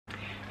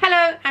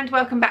and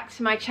welcome back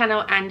to my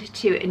channel and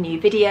to a new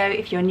video.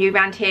 If you're new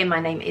around here, my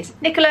name is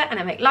Nicola and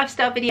I make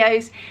lifestyle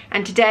videos,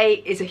 and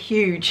today is a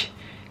huge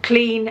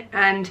clean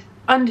and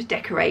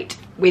undecorate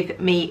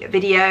with me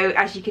video.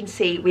 As you can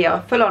see, we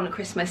are full on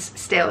Christmas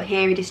still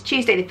here. It is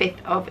Tuesday the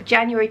 5th of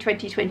January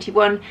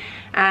 2021,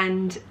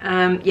 and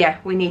yeah,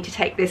 we need to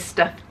take this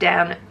stuff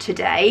down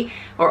today,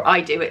 or I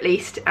do at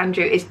least.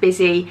 Andrew is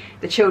busy,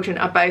 the children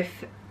are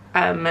both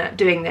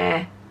doing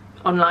their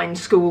online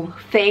school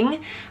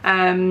thing.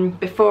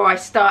 Before I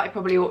start, I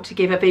probably ought to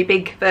give a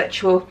big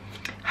virtual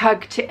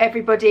hug to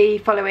everybody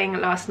following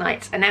last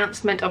night's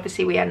announcement.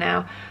 Obviously we are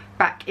now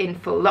back in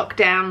full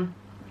lockdown,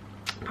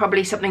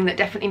 probably something that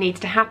definitely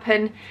needs to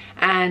happen,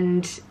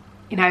 and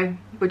you know,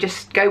 we'll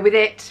just go with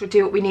it, we'll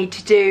do what we need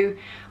to do.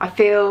 I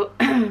feel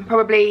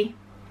probably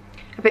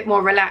a bit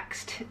more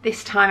relaxed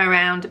this time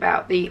around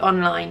about the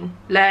online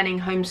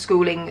learning,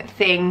 homeschooling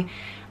thing.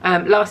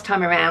 Last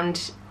time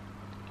around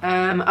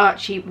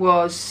Archie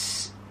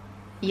was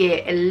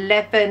year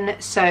 11,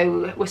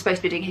 so we're supposed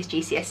to be doing his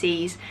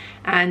GCSEs,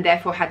 and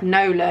therefore had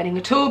no learning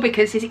at all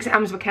because his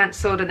exams were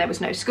cancelled and there was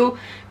no school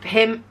for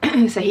him.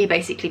 So he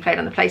basically played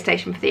on the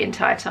PlayStation for the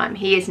entire time.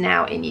 He is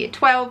now in year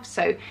 12,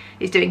 so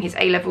he's doing his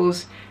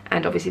A-levels,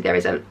 and obviously there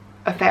is a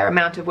fair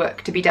amount of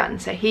work to be done.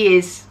 So he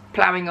is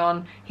ploughing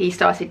on. He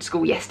started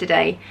school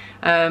yesterday.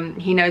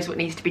 He knows what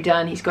needs to be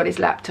done. He's got his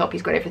laptop,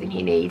 he's got everything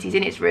he needs, he's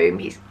in his room,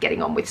 he's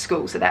getting on with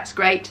school, so that's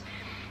great.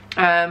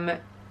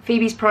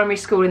 Phoebe's primary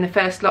school in the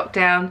first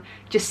lockdown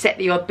just set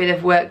the odd bit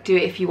of work, do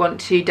it if you want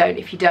to, don't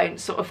if you don't,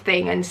 sort of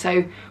thing, and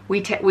so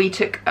we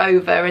took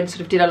over and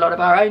sort of did a lot of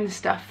our own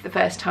stuff the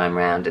first time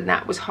round, and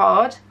that was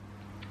hard.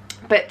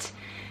 But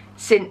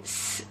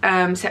since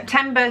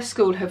September,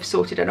 school have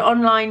sorted an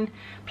online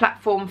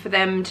platform for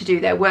them to do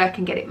their work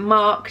and get it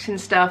marked and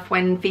stuff.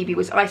 When Phoebe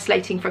was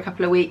isolating for a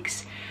couple of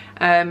weeks,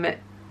 it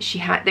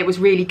was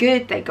really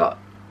good. They got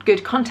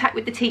good contact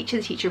with the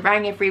teacher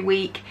rang every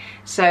week,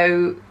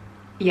 so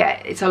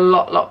yeah, it's a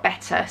lot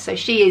better. So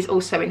she is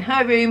also in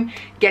her room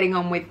getting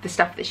on with the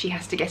stuff that she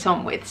has to get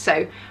on with,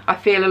 so I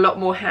feel a lot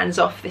more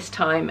hands-off this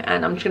time,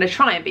 and I'm going to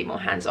try and be more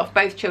hands-off.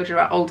 Both children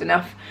are old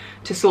enough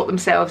to sort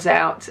themselves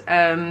out.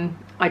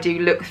 I do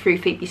look through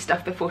Phoebe's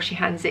stuff before she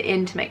hands it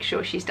in to make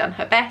sure she's done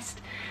her best,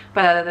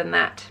 but other than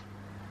that,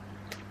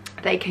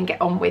 they can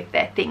get on with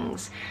their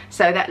things.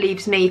 So that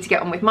leaves me to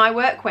get on with my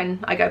work when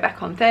I go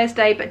back on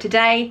Thursday. But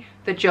today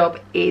the job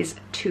is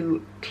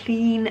to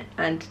clean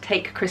and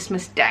take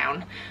Christmas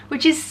down,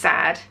 which is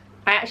sad.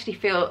 I actually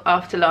feel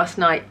after last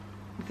night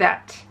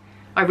that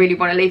I really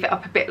want to leave it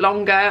up a bit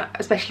longer,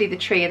 especially the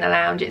tree in the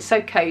lounge. It's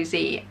so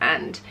cozy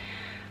and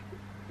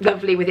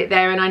lovely with it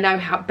there, and I know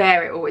how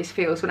bare it always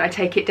feels when I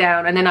take it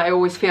down, and then I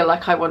always feel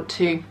like I want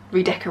to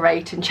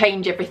redecorate and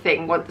change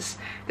everything once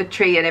the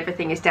tree and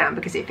everything is down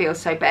because it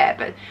feels so bare,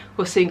 but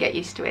we'll soon get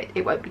used to it.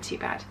 It won't be too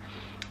bad.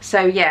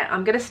 So yeah,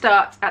 I'm going to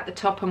start at the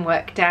top and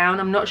work down.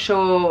 I'm not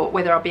sure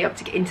whether I'll be able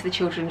to get into the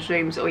children's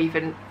rooms or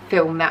even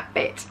film that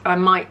bit. I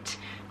might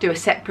do a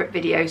separate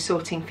video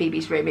sorting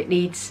Phoebe's room. It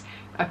needs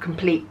a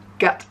complete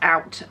gut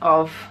out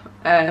of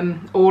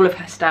all of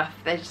her stuff.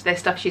 There's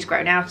stuff she's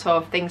grown out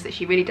of, things that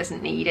she really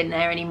doesn't need in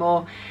there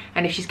anymore,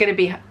 and if she's going to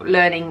be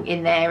learning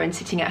in there and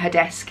sitting at her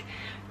desk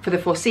for the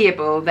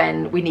foreseeable,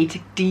 then we need to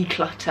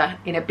declutter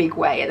in a big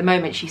way. At the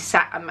moment she's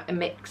sat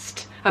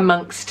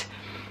amongst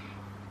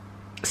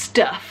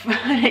stuff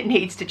and it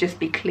needs to just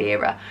be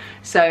clearer,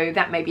 so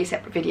that may be a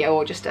separate video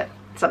or just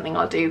something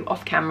I'll do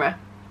off camera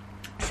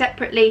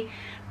separately.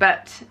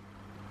 But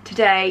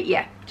today,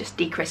 yeah, just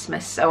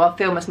de-Christmas, so I'll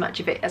film as much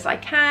of it as I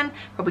can,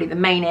 probably the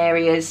main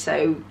areas,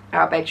 so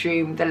our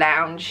bedroom, the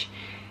lounge,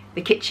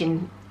 the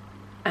kitchen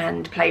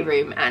and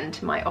playroom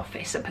and my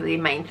office are probably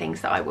the main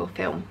things that I will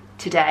film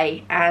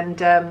today, and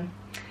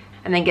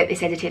then get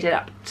this edited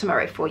up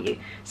tomorrow for you.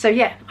 So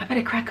yeah, I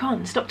better crack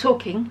on, stop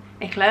talking,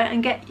 Nicola,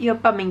 and get your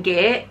bumming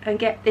gear and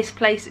get this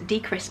place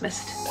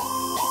de-Christmased.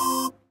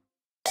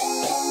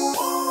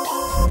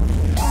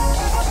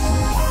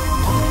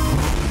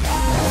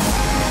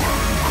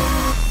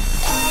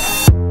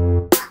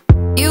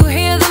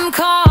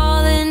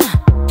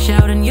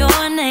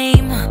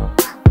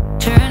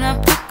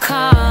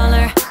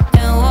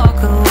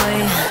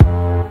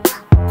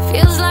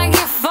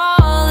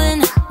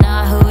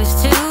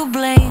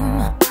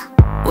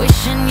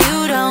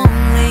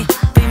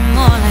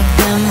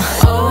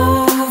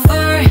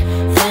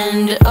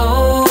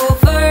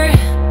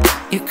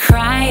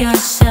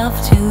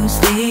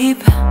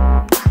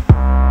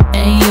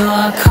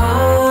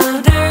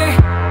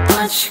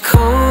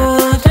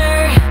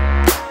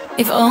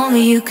 If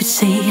only you could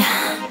see.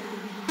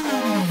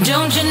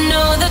 Don't you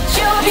know that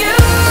you're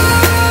beautiful,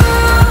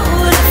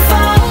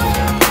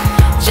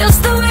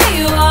 just the way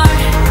you are,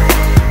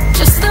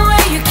 just the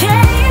way you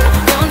came.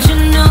 Don't you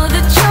know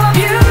that you're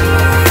beautiful,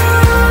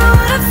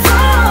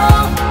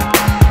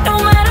 no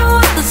matter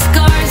what the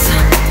scars,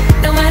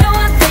 no matter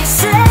what they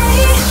say.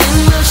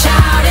 And we'll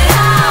shout it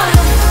out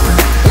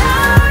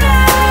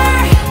louder,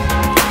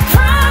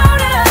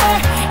 prouder.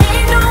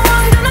 Ain't no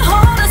one gonna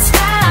hold us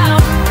down,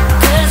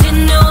 'cause you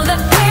know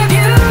that we're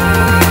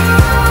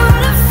beautiful.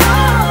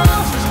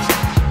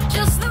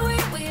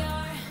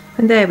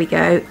 there we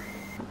go.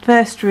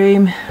 First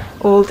room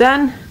all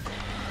done.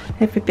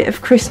 Every bit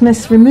of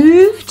Christmas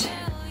removed.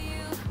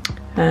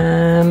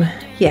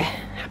 Yeah,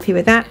 happy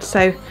with that.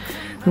 So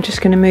I'm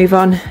just going to move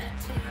on.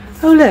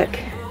 Oh look,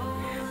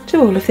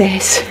 to all of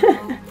this.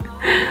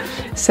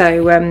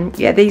 So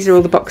yeah, these are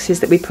all the boxes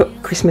that we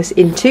put Christmas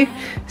into.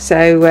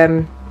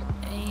 So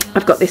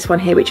I've got this one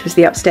here, which was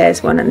the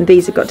upstairs one, and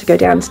these have got to go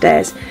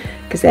downstairs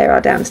because there are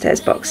downstairs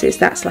boxes.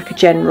 That's like a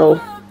general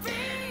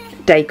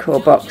decor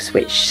box,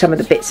 which some of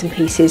the bits and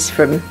pieces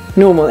from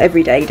normal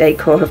everyday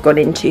decor have gone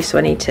into, so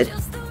I need to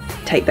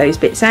take those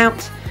bits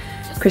out.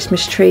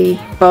 Christmas tree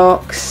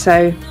box.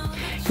 So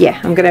yeah,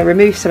 I'm going to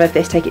remove some of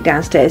this, take it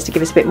downstairs to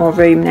give us a bit more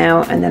room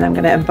now, and then I'm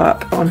going to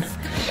embark on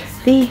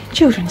the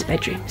children's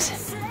bedrooms.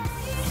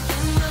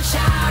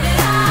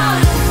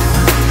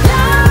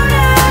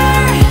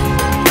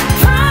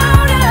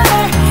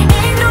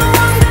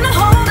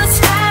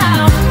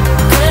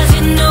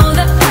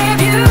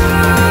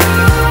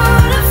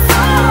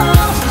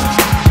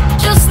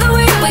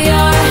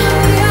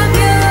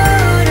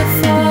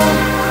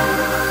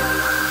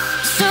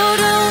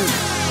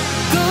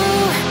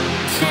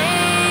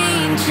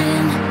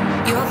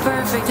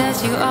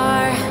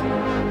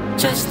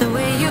 Just the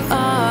way you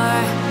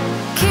are,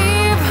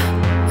 keep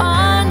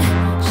on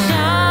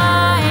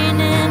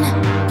shining.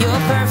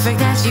 You're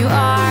perfect as you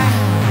are,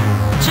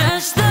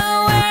 just the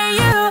way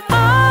you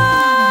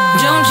are.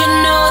 Don't you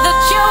know that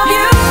you're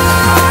beautiful?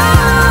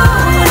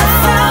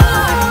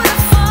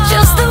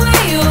 Just the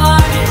way you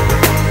are,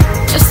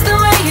 just the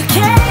way you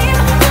came.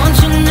 Don't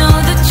you know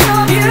that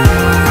you're beautiful?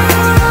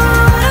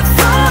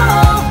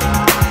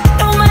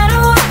 No matter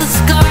what the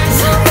scars,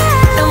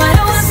 no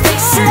matter what they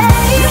say.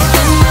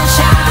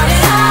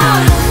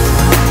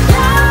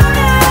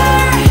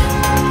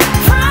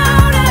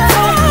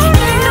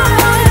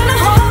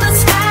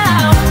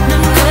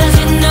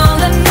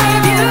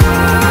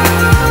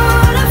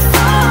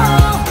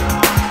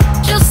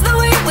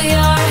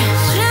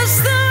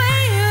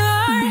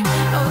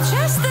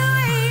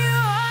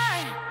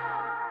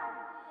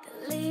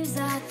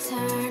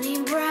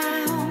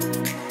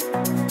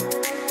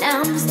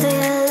 I'm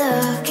still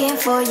looking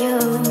for you.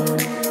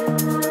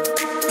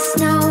 The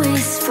snow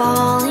is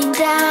falling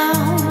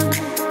down,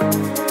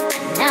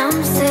 and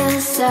I'm still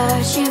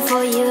searching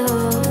for you.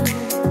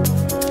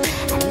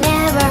 I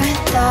never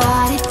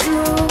thought it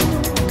through.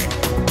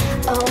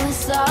 Always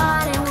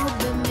thought it would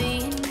be me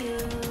and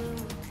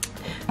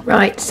you.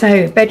 Right, so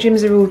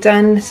bedrooms are all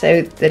done.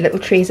 So the little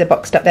trees are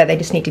boxed up there. They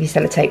just need to be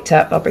sellotaped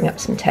up. I'll bring up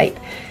some tape.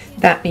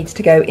 That needs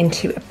to go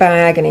into a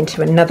bag and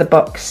into another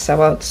box,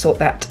 so I'll sort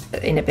that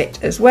in a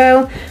bit as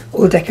well.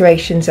 All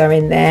decorations are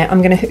in there.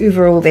 I'm going to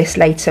hoover all this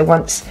later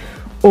once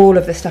all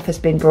of the stuff has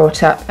been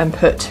brought up and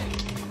put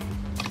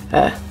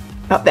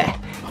up there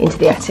into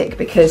the attic,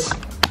 because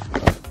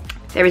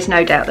there is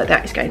no doubt that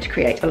that is going to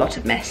create a lot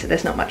of mess, so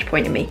there's not much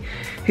point in me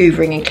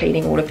hoovering and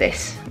cleaning all of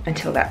this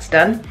until that's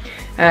done.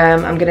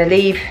 I'm going to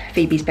leave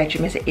Phoebe's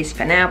bedroom as it is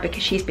for now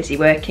because she's busy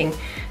working,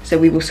 so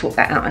we will sort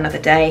that out another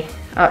day.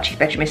 Archie's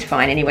bedroom is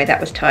fine anyway, that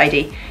was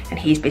tidy, and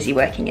he's busy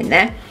working in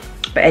there.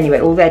 But anyway,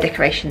 all their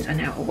decorations are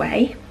now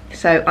away.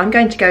 So I'm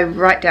going to go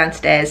right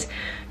downstairs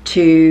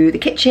to the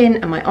kitchen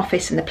and my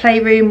office and the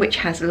playroom, which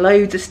has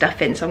loads of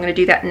stuff in, so I'm going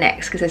to do that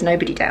next because there's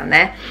nobody down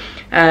there,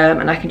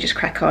 and I can just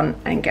crack on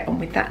and get on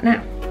with that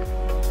now.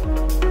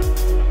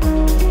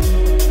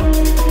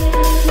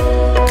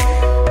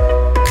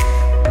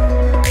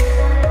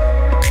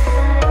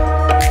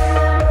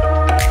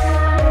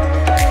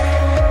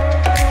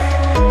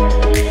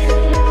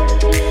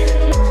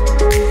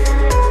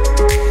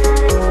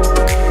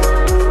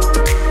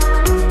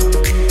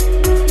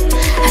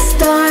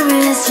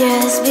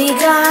 Just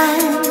begun,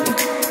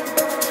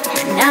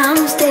 and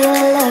I'm still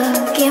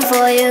looking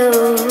for you.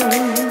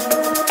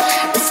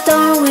 The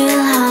storm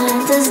will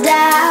hunt us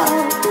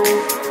down,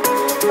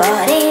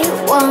 but it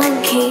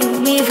won't keep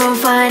me from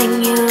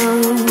finding you.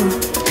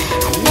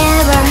 I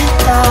never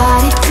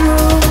thought it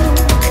through.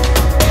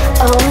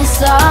 Always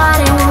thought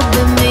it would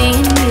be me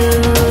and you.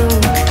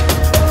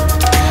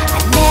 I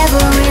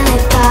never really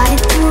thought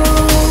it through,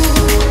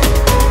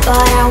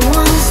 but I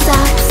won't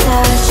stop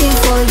searching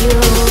for you.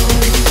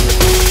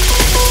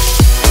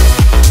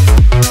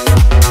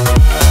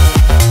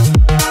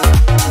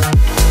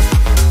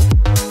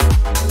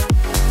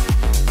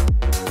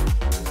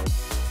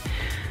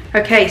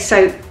 Okay,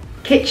 so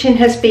kitchen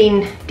has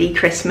been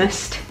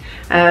de-Christmased.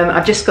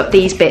 I've just got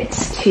these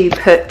bits to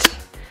put,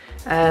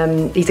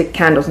 these are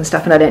candles and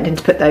stuff, and I don't intend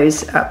to put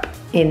those up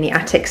in the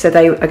attic, so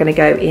they are going to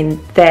go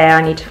in there.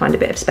 I need to find a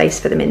bit of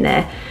space for them in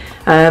there.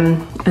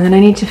 And then I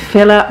need to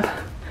fill up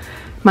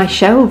my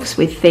shelves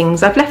with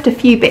things. I've left a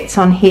few bits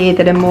on here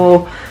that are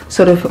more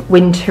sort of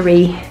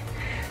wintry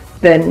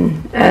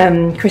than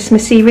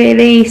Christmassy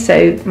really.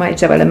 So my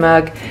Zoella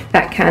mug,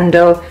 that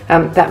candle,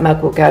 that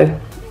mug will go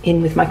in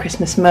with my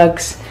Christmas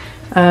mugs.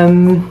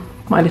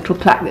 My little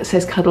plaque that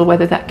says cuddle,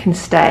 whether that can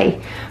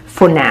stay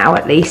for now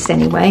at least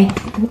anyway.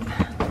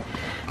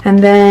 And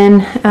then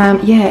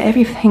yeah,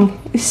 everything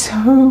is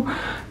so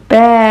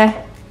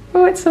bare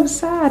Oh, it's so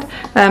sad.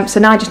 So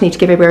now I just need to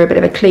give everywhere a bit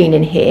of a clean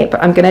in here,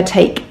 but I'm going to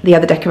take the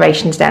other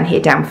decorations down here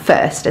down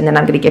first, and then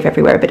I'm going to give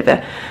everywhere a bit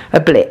of a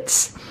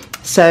blitz.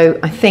 So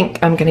I think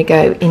I'm going to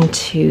go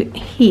into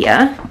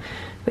here,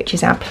 which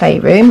is our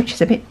playroom, which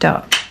is a bit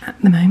dark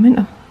at the moment.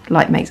 Oh,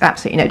 light makes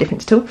absolutely no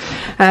difference at all.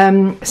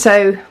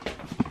 So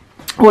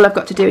all I've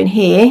got to do in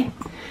here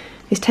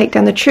is take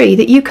down the tree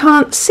that you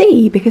can't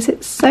see because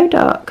it's so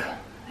dark.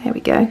 There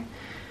we go.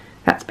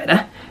 That's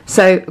better.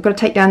 So I've got to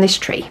take down this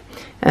tree.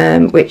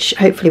 Which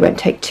hopefully won't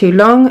take too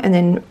long, and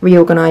then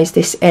reorganise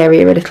this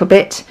area a little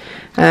bit.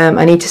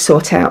 I need to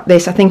sort out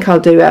this. I think I'll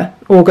do a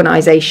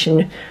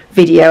organisation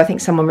video. I think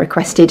someone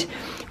requested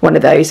one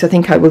of those, so I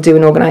think I will do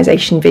an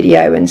organisation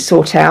video and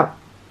sort out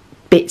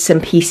bits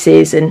and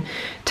pieces and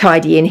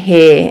tidy in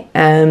here,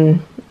 and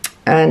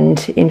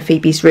in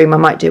Phoebe's room I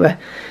might do a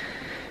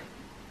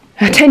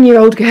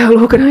 10-year-old girl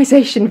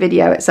organisation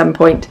video at some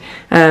point,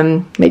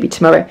 maybe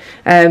tomorrow.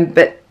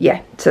 But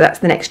yeah, so that's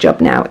the next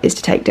job now, is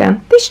to take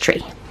down this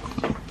tree.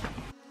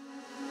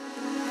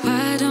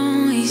 Why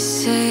don't we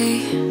say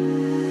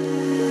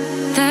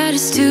that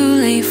it's too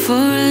late for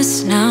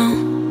us now?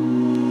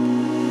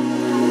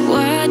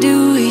 Why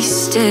do we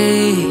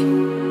stay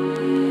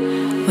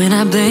when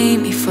I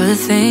blame you for the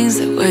things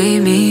that weigh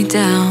me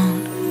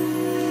down?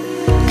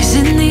 'Cause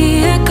in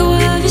the echo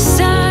of your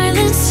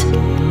silence,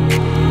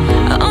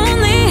 I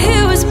only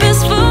hear what's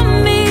best for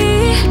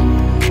me.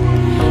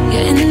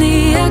 Yeah, in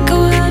the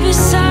echo of your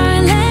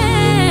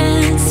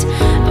silence,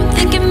 I'm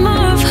thinking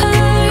more of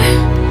her.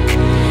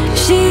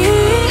 She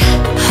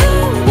who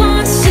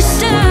wants to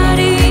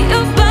study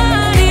your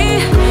body,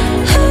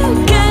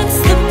 who gets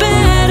the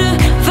better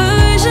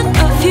version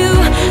of you.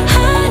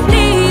 I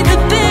need the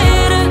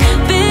better,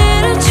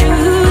 bitter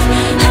truth.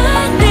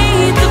 I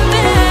need the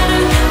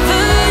better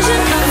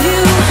version of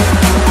you.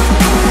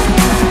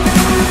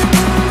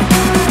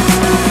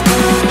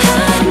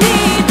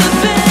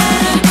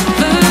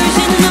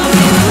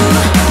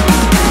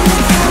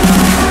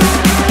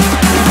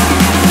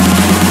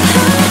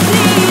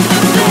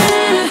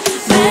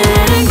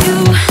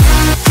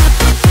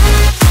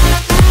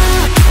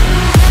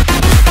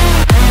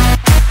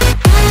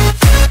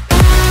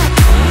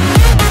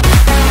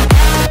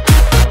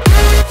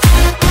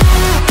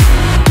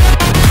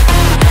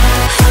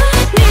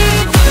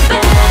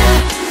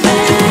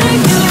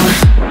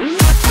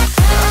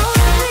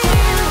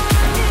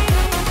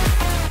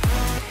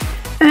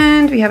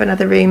 We have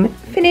another room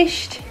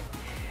finished.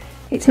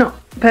 It's not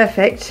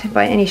perfect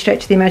by any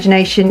stretch of the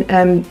imagination.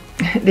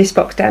 This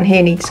box down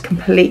here needs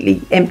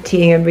completely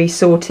emptying and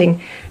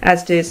resorting,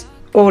 as does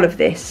all of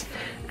this.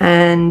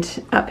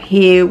 And up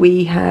here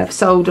we have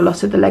sold a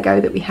lot of the Lego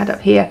that we had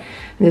up here,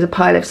 and there's a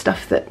pile of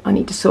stuff that I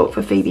need to sort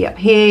for Phoebe up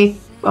here,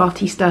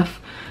 arty stuff,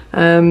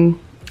 and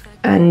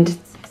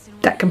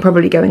that can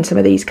probably go in some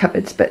of these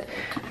cupboards, but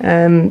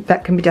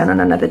that can be done on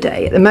another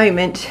day. At the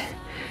moment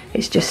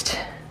it's just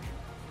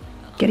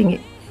getting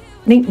it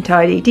neat and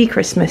tidy,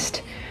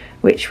 de-Christmased,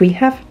 which we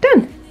have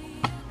done.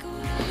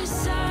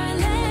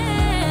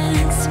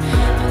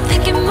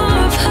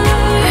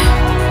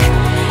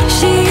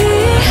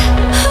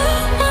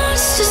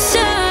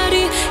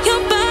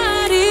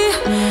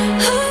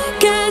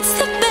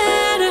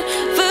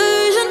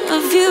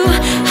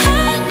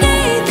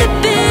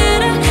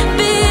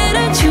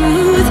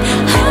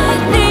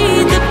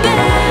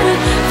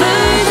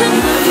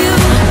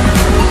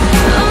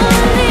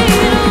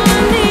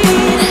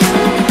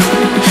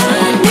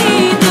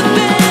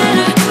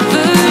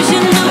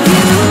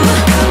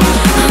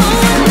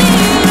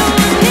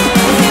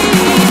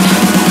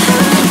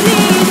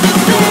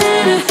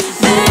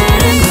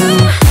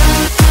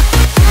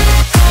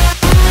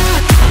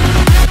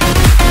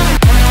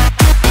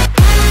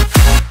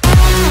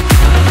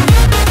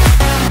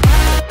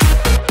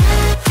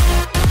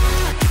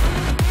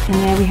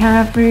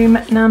 Room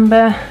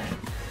number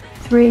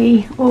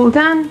 3 all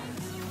done,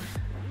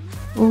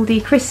 all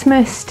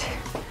de-Christmased.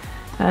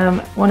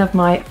 One of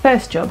my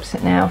first jobs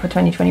now for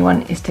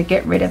 2021 is to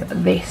get rid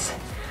of this.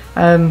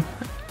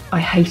 I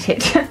hate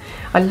it.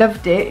 I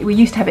loved it. We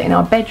used to have it in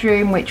our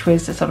bedroom, which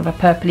was a sort of a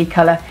purpley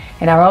colour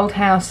in our old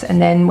house,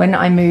 and then when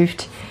we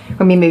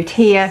moved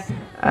here,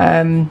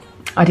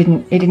 it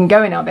didn't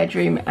go in our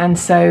bedroom, and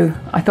so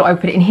I thought I would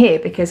put it in here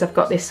because I've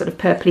got this sort of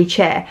purpley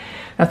chair.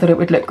 I thought it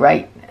would look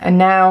great, and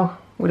now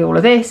with all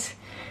of this,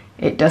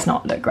 it does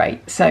not look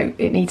great, so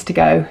it needs to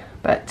go,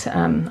 but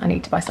I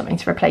need to buy something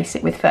to replace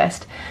it with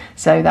first,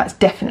 so that's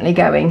definitely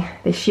going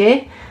this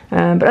year.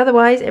 But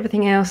otherwise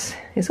everything else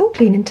is all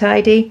clean and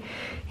tidy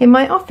in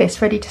my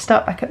office, ready to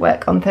start back at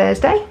work on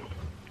Thursday.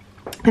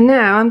 And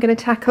now I'm going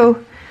to tackle,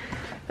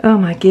 oh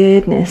my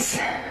goodness,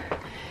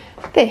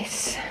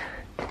 this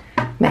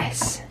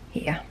mess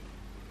here.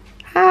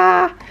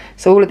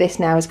 So all of this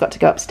now has got to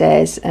go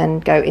upstairs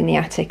and go in the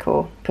attic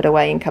or put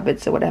away in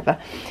cupboards or whatever.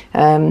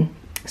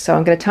 So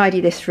I'm going to tidy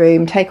this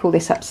room, take all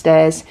this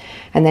upstairs,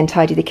 and then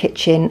tidy the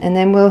kitchen, and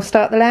then we'll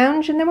start the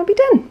lounge, and then we'll be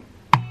done.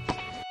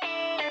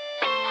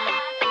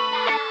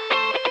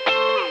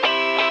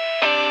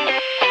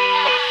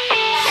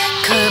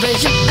 Cover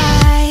your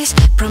eyes,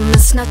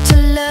 Promise not to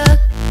look,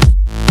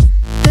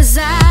 'cause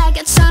I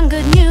got some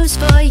good news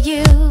for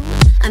you.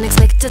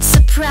 Unexpected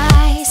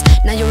surprise,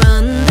 now you're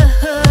on the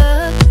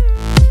hook.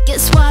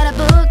 Guess what, I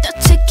booked a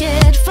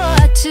ticket for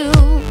two.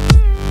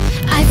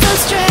 I feel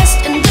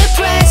stressed and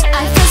depressed,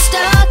 I feel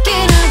stuck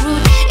in a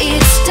route.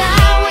 It's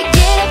time we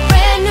get a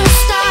brand new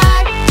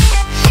start.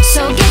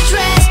 So get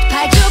dressed,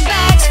 pack your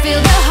bags,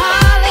 feel the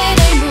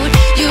holiday mood.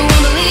 You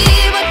won't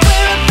believe what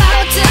we're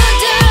about to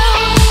do,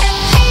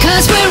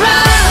 'cause we're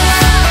off,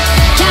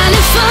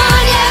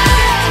 California.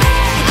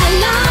 I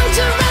long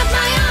to wrap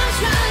my arms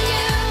around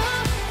you.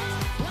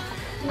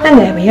 And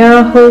there we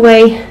are,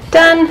 hallway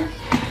done.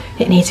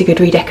 It needs a good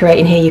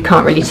redecorating here. You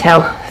can't really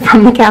tell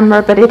from the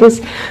camera, but it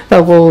is,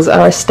 the walls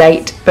are a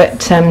state.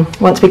 But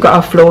once we've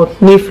got our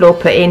new floor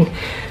put in,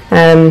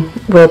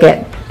 we'll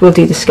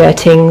do the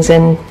skirtings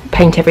and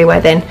paint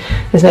everywhere then.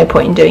 There's no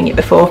point in doing it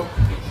before.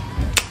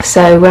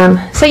 So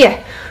yeah,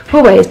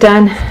 hallway is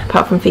done,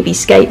 apart from Phoebe's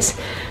skates.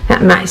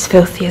 That mat is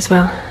filthy as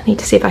well. I need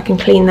to see if I can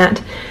clean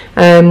that.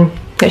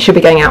 It should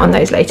be going out on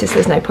those later, so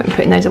there's no point in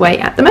putting those away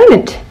at the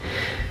moment.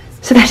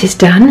 So that is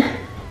done.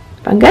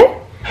 Bungo.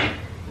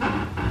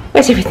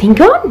 Where's everything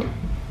gone?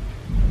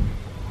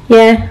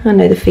 Yeah, I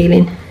know the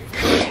feeling.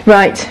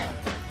 Right,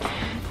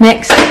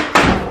 next,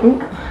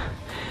 ooh,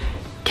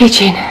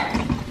 kitchen.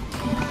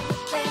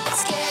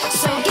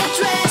 So get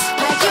dressed,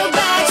 pack your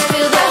bags,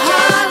 feel the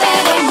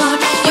holiday mood.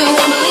 You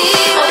won't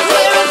believe what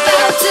we're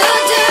about to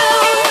do,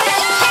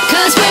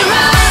 'cause we're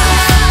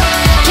off,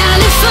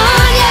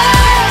 California.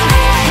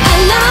 I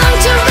long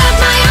to wrap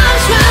my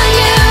arms around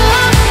you.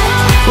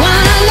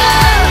 Wanna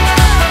love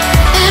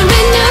and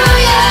renew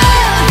you.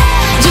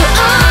 Do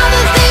all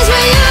the things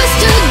we used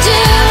to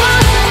do.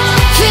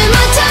 Feel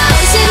my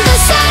toes in the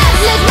sand,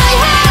 let my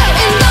hair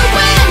in the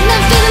wind,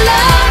 and feel the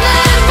love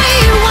that we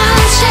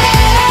once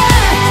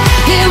shared.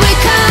 Here we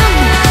come,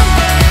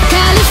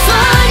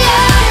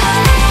 California.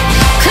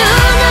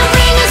 Come and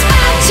bring us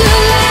back to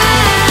life.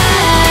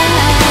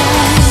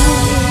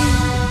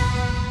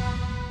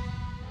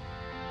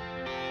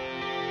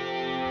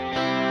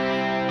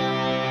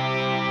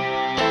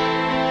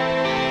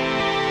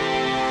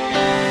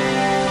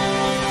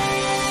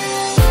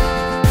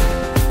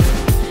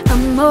 A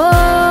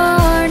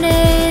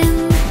morning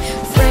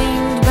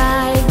framed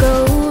by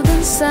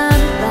golden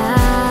sunlight.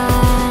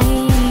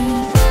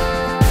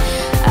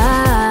 A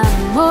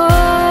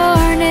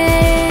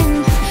morning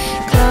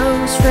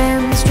close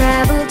friends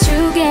travel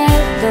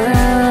together.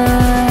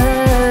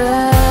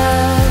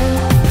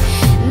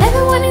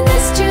 Never wanting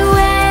this to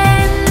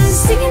end,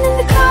 singing in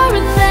the car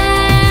and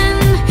then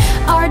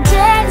our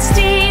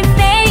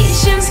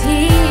destination's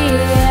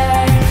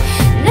here.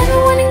 Never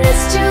wanting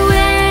this to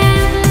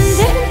end,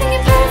 everything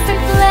in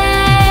perfect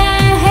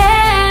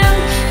plan.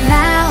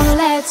 Now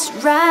let's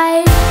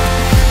ride.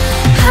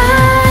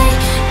 High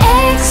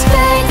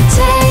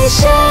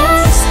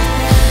expectations,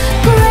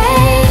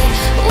 great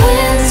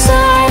winds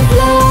are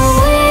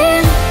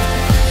blowing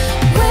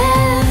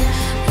when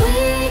we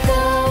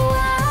go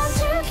out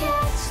to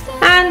catch them.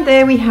 And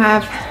there we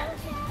have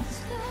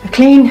a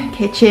clean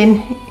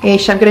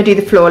kitchen-ish. I'm going to do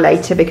the floor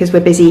later because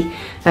we're busy.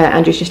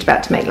 Andrew's just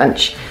about to make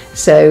lunch,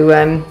 so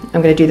I'm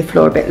going to do the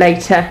floor a bit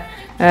later.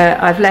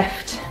 I've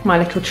left my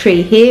little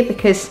tree here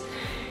because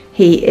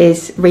he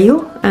is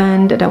real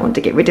and I don't want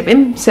to get rid of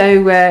him,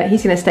 so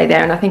he's going to stay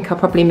there, and I think I'll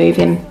probably move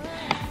him,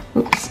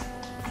 oops,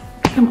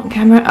 come on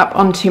camera, up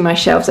onto my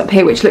shelves up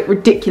here, which look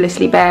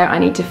ridiculously bare. I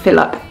need to fill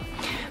up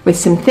with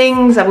some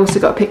things. I've also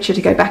got a picture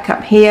to go back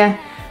up here.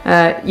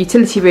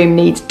 Utility room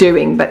needs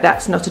doing, but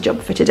that's not a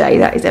job for today.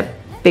 That is a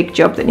big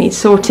job that needs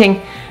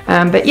sorting.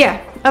 But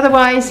yeah,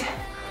 otherwise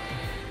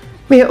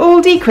we are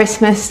all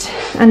de-Christmased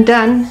and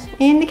done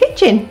in the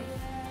kitchen.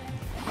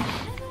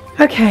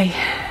 Okay,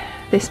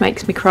 this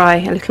makes me cry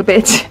a little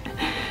bit.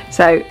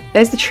 So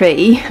there's the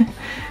tree,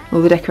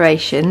 all the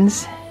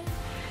decorations.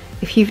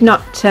 If you've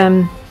not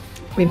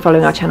been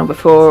following our channel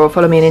before or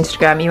follow me on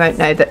Instagram, you won't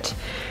know that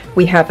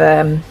we have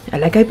a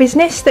Lego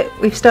business that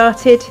we've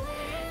started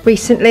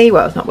recently.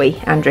 Well, it's not we,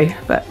 Andrew,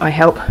 but I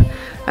help.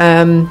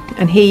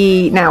 And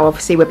he, now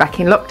obviously we're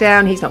back in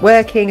lockdown, he's not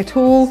working at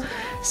all,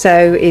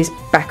 so is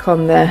back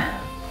on the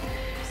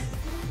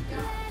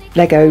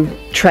Lego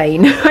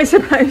train, I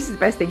suppose is the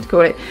best thing to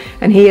call it.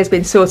 And he has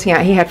been sorting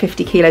out, he had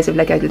 50 kilos of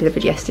Lego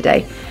delivered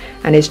yesterday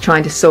and is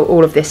trying to sort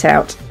all of this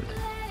out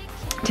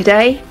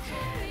today,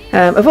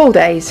 of all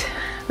days,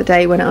 the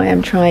day when I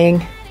am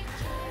trying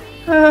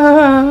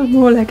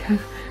more Lego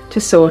to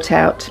sort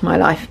out my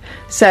life.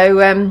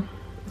 So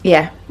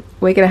yeah,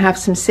 we're going to have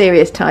some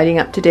serious tidying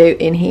up to do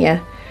in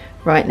here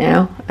right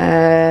now.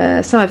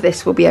 Some of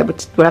this will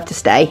have to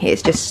stay.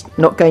 It's just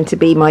not going to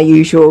be my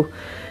usual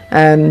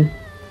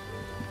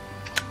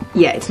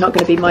yeah, it's not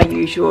going to be my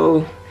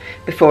usual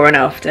before and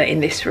after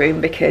in this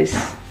room, because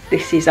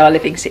this is our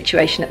living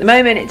situation at the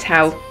moment. It's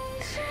how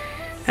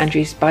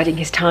Andrew's biding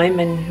his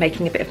time and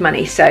making a bit of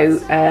money, so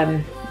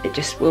it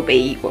just will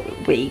be what it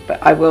will be.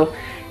 But I will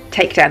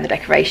take down the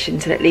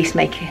decorations and at least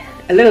make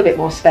a little bit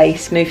more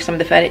space, move some of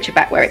the furniture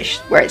back where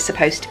it's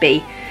supposed to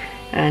be,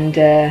 and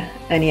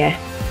yeah,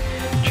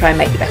 try and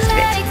make the best of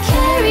it.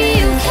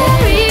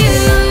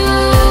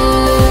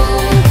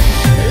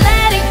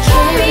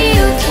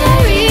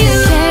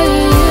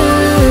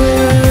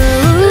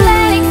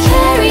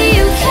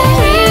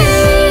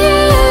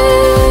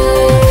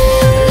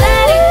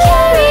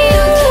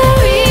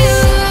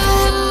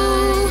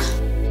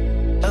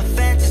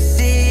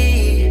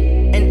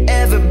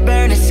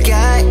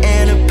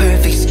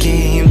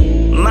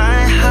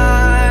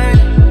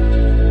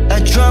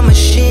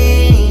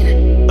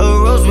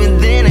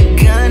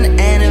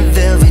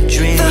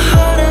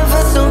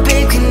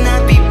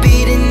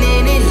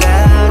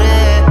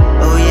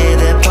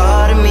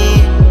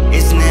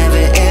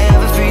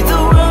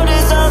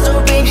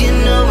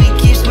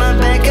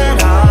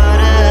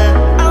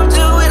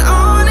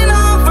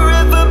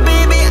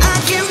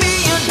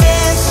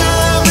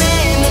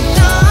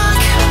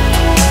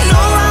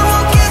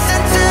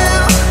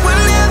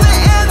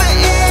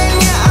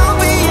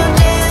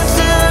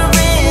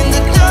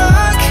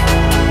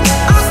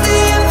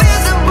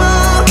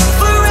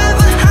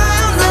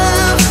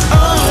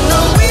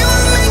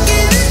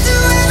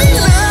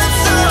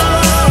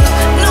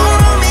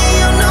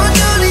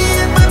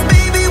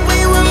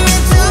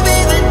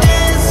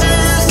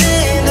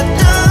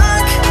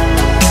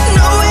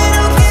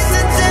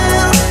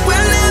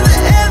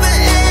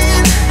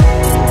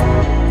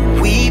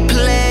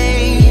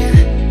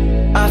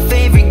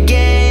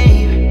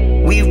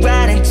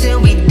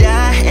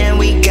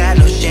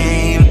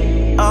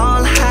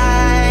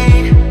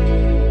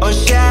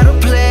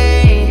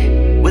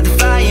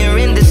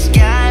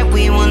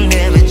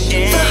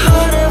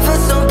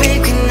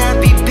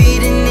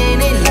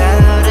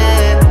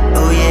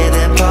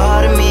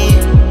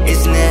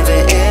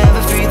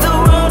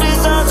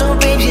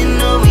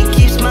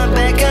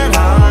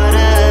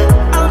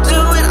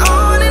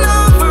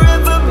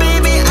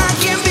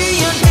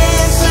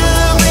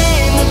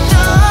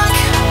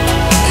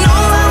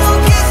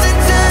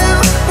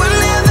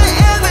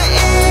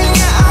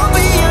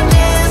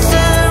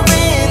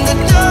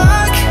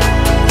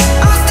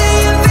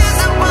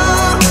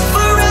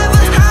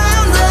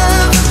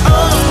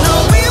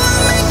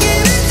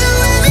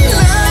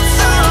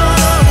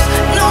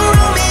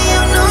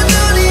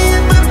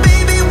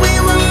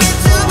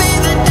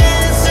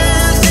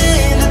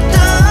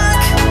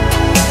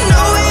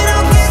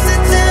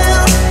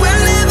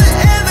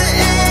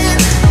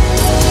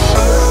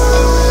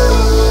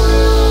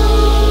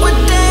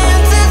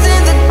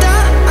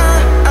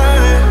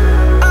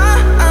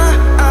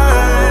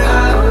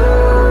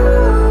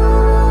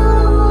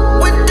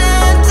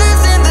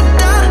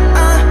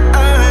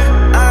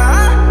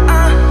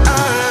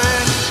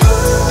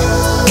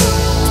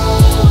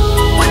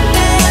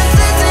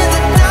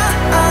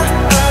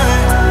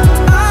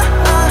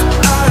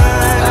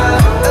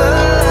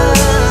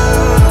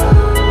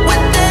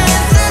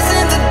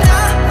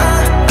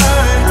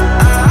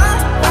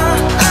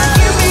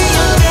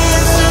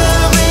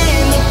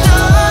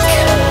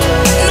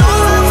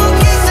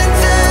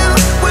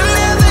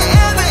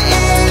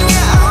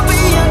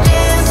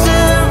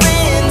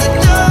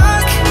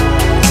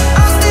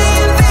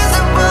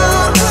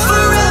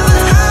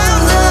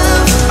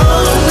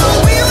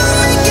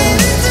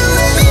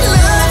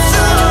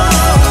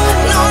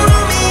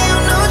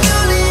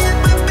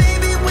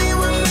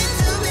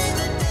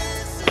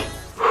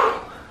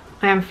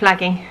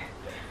 Flagging.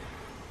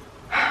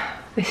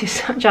 This is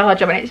such a hard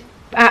job, and it's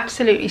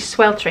absolutely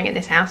sweltering in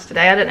this house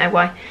today. I don't know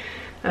why,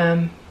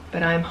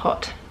 but I am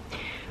hot.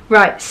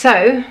 Right,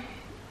 so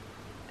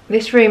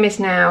this room is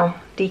now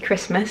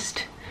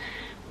de-Christmased,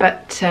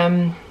 but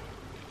and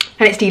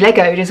it's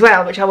de-Legoed as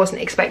well, which I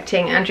wasn't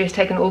expecting. Andrew's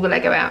taken all the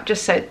Lego out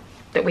just so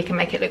that we can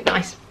make it look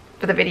nice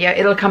for the video.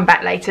 It'll come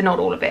back later, not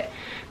all of it,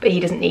 but he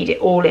doesn't need it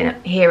all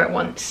in here at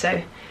once,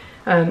 so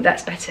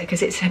that's better,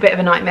 because it's a bit of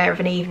a nightmare of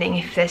an evening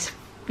if there's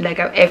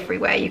Lego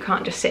everywhere. You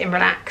can't just sit and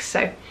relax.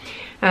 So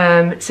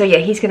so yeah,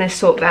 he's going to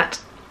sort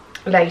that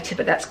later,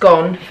 but that's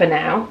gone for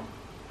now.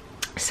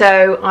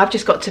 So I've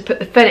just got to put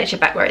the furniture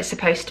back where it's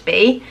supposed to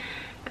be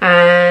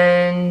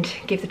and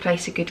give the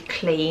place a good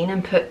clean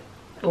and put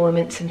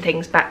ornaments and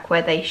things back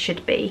where they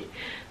should be.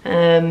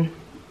 I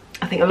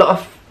think a lot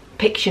of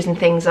pictures and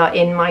things are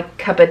in my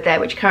cupboard there,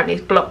 which currently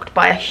is blocked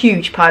by a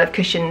huge pile of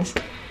cushions.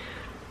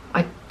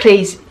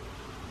 Please,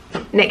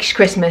 next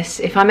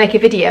Christmas, if I make a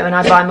video and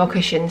I buy more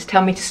cushions,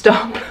 tell me to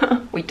stop.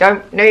 We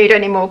don't need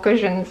any more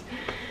cushions.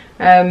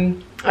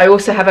 I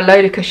also have a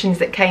load of cushions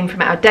that came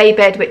from our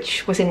daybed,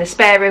 which was in the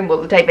spare room.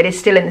 Well, the daybed is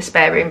still in the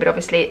spare room, but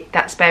obviously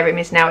that spare room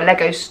is now a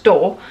Lego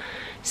store.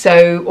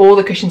 So all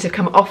the cushions have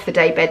come off the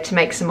daybed to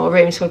make some more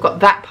room. So we've got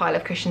that pile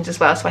of cushions as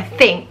well. So I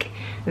think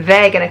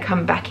they're going to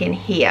come back in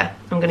here.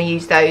 I'm going to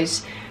use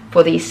those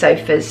for these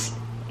sofas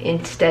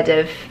instead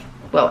of,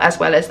 well, as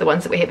well as the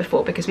ones that were here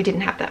before, because we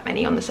didn't have that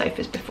many on the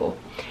sofas before.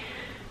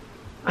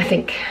 I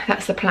think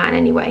that's the plan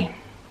anyway.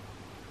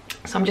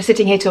 So I'm just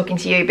sitting here talking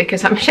to you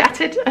because I'm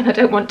shattered and I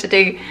don't want to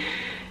do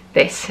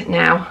this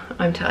now.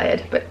 I'm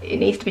tired, but it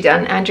needs to be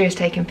done. Andrew has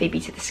taken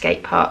Phoebe to the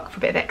skate park for a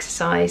bit of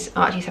exercise.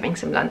 Archie's having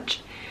some lunch.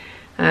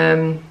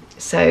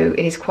 so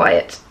it is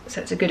quiet.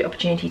 So it's a good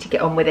opportunity to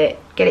get on with it,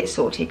 get it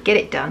sorted, get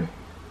it done,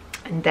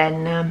 and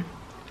then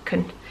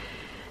can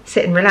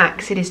sit and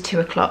relax. It is 2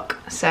 o'clock,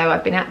 so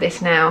I've been at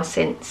this now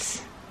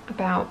since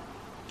about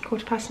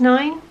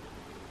 9:15.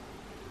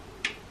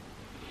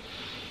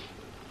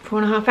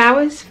 4.5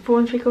 hours,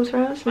 4 3/4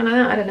 hours, something like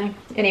that, I don't know.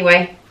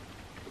 Anyway,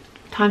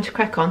 time to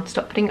crack on.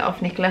 Stop putting it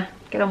off, Nicola.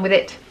 Get on with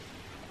it.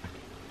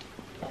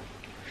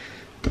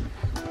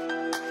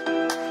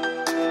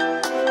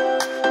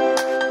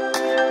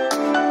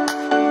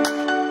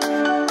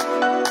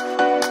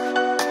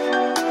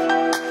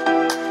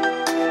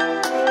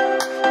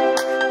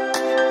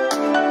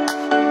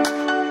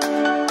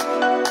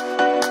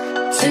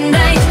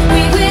 Tonight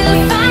we will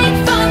fight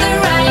for the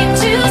right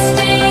to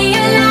stay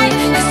alive,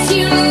 'cause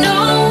you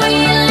know we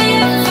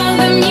live for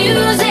the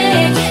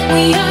music.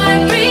 We are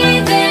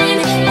breathing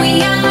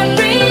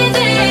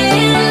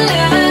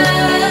love.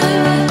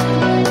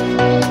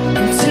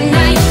 And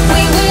tonight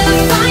we will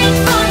fight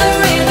for the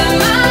rhythm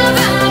of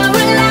our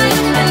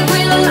life, and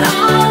we'll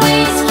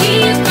always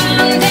keep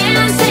on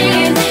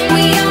dancing.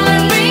 We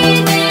are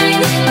breathing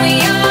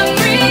love.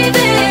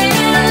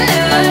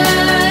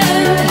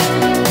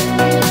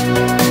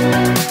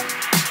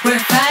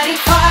 We're fighting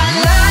for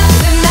love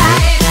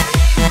tonight.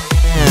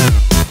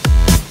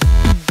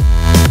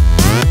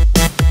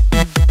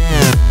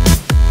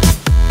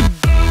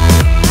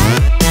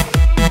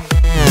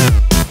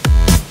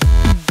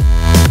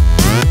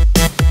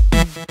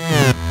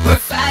 We're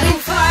fighting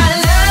for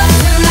love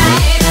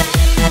tonight.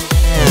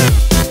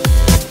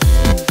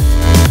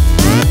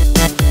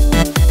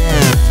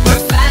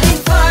 We're fighting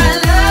for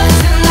love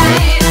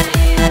tonight.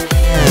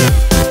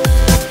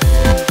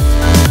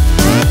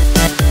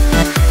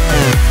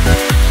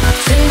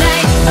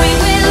 Tonight we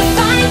will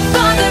fight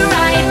for the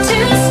right to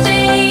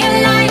stay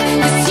alive,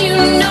 'cause you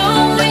know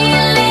we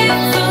live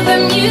for the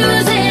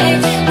music.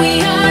 We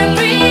are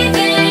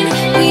breathing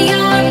love.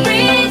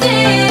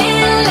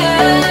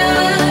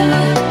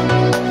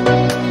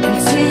 And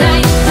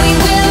tonight we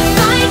will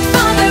fight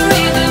for the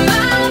rhythm of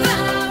our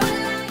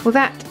life. Well,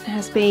 that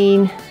has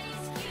been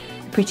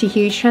a pretty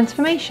huge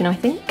transformation, I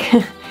think.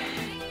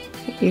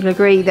 You'll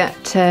agree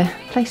that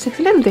place looks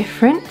a little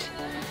different,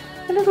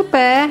 a little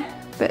bare,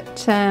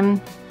 but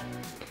I'm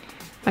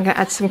going to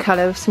add some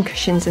colour with some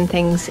cushions and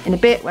things in a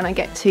bit when I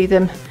get to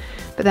them,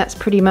 but that's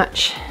pretty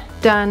much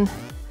done.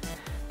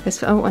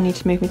 Oh, I need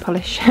to move my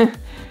polish.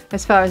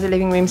 As far as the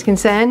living room's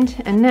concerned,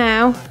 and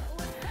now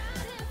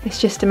it's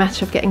just a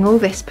matter of getting all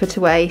this put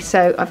away.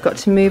 So I've got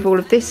to move all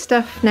of this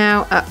stuff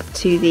now up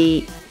to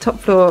the top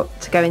floor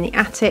to go in the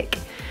attic.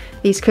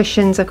 These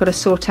cushions, I've got to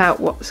sort out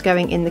what's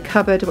going in the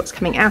cupboard, what's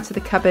coming out of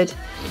the cupboard.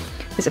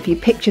 There's a few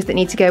pictures that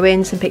need to go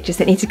in, some pictures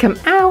that need to come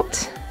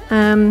out.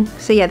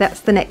 So yeah,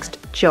 that's the next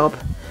job.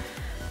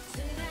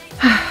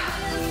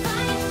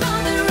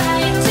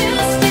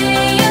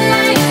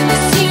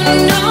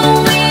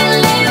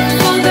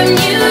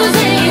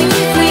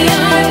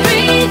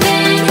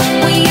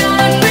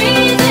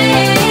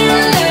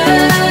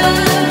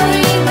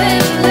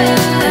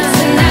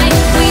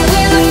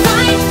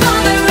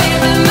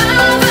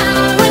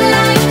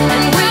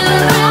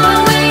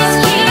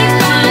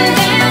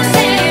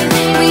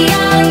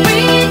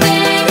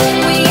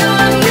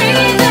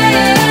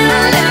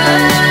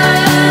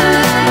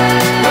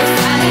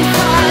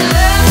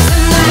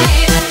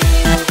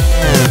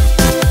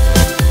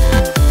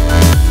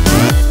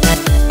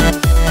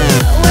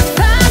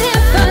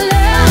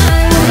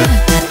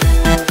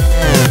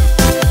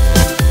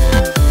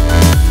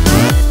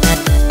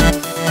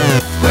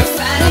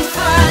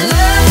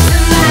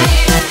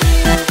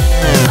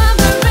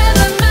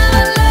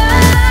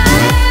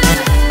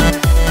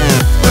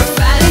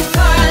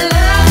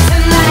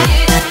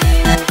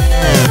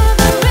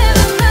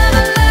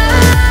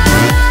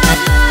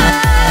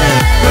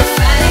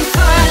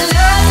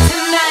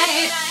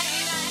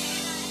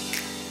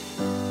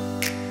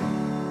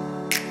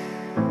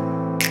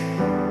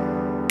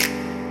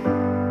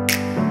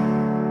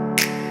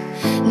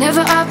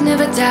 Never up,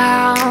 never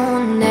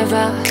down,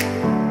 never.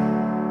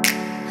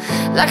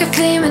 Like a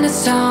theme in a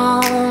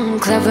song,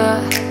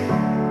 clever.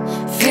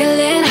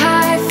 Feeling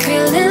high,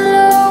 feeling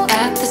low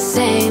at the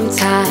same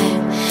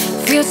time.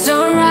 Feels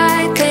so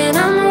right, then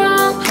I'm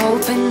wrong,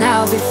 hoping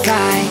I'll be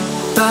fine.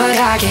 But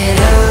I get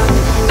up,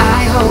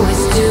 I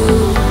always do.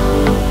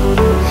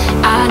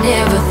 I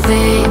never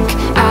think,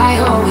 I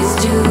always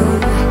do.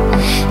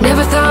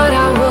 Never thought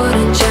I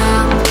wouldn't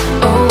jump,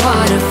 oh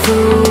what a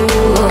fool.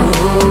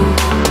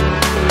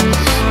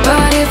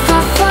 But if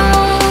I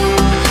fall,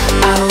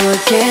 I will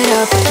get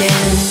up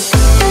again.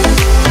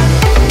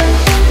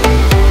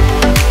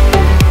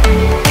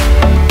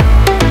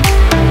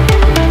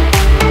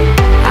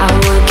 I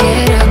will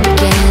get up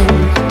again.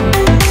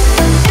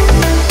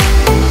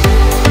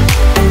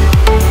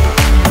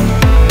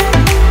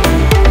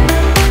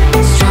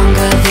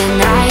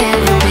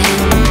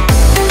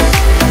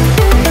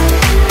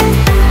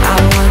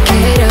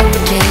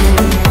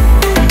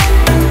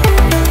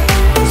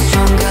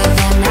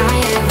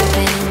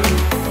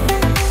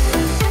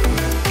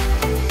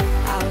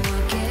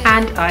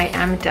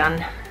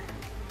 done.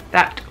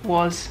 That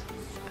was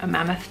a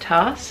mammoth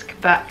task,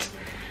 but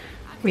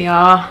we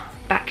are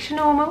back to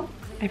normal.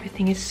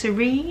 Everything is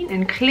serene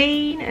and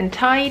clean and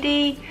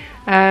tidy.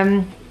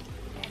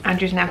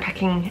 Andrew's now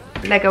packing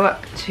Lego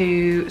up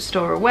to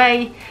store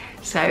away,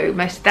 so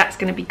most of that's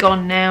going to be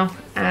gone now.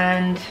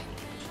 And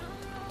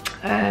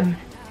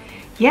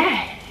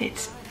yeah,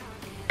 it's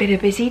been a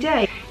busy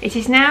day. It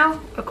is now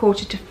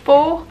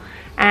 3:45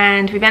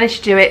 and we managed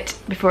to do it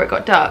before it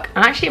got dark.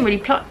 And actually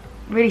I'm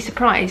really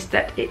surprised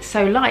that it's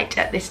so light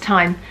at this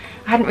time.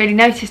 I hadn't really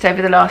noticed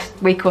over the last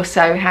week or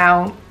so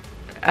how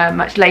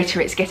much later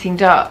it's getting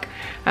dark.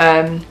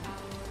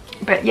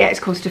 But yeah, it's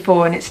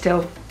 3:45 and it's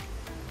still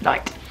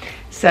light.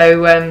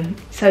 So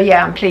so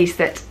yeah, I'm pleased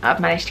that I've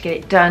managed to get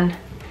it done,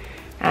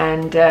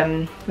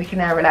 and we can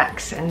now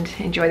relax and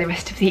enjoy the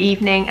rest of the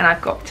evening. And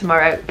I've got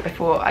tomorrow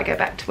before I go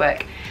back to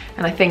work,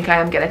 and I think I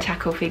am going to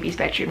tackle Phoebe's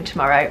bedroom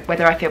tomorrow.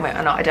 Whether I film it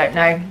or not, I don't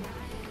know.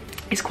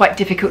 It's quite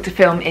difficult to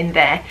film in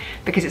there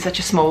because it's such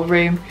a small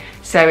room,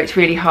 so it's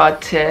really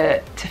hard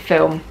to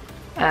film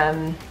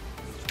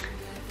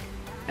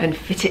and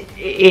fit it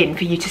in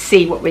for you to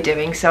see what we're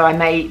doing. So I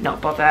may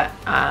not bother,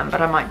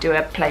 but I might do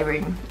a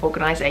playroom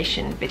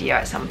organisation video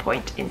at some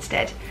point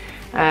instead.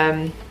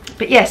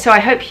 But yeah, so I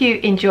hope you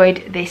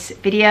enjoyed this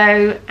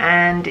video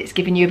and it's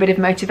given you a bit of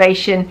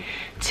motivation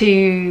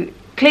to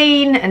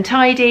clean and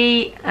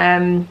tidy.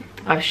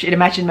 I should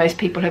imagine most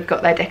people have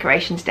got their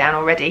decorations down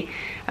already,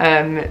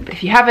 but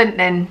if you haven't,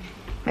 then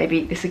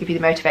maybe this will give you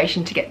the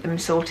motivation to get them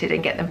sorted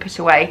and get them put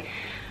away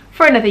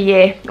for another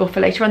year or for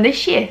later on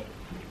this year.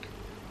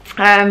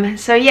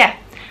 So yeah,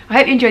 I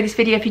hope you enjoyed this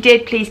video. If you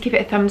did, please give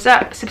it a thumbs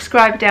up,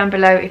 subscribe down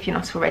below if you're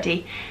not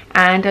already,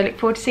 and I look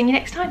forward to seeing you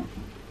next time.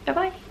 Bye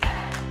bye.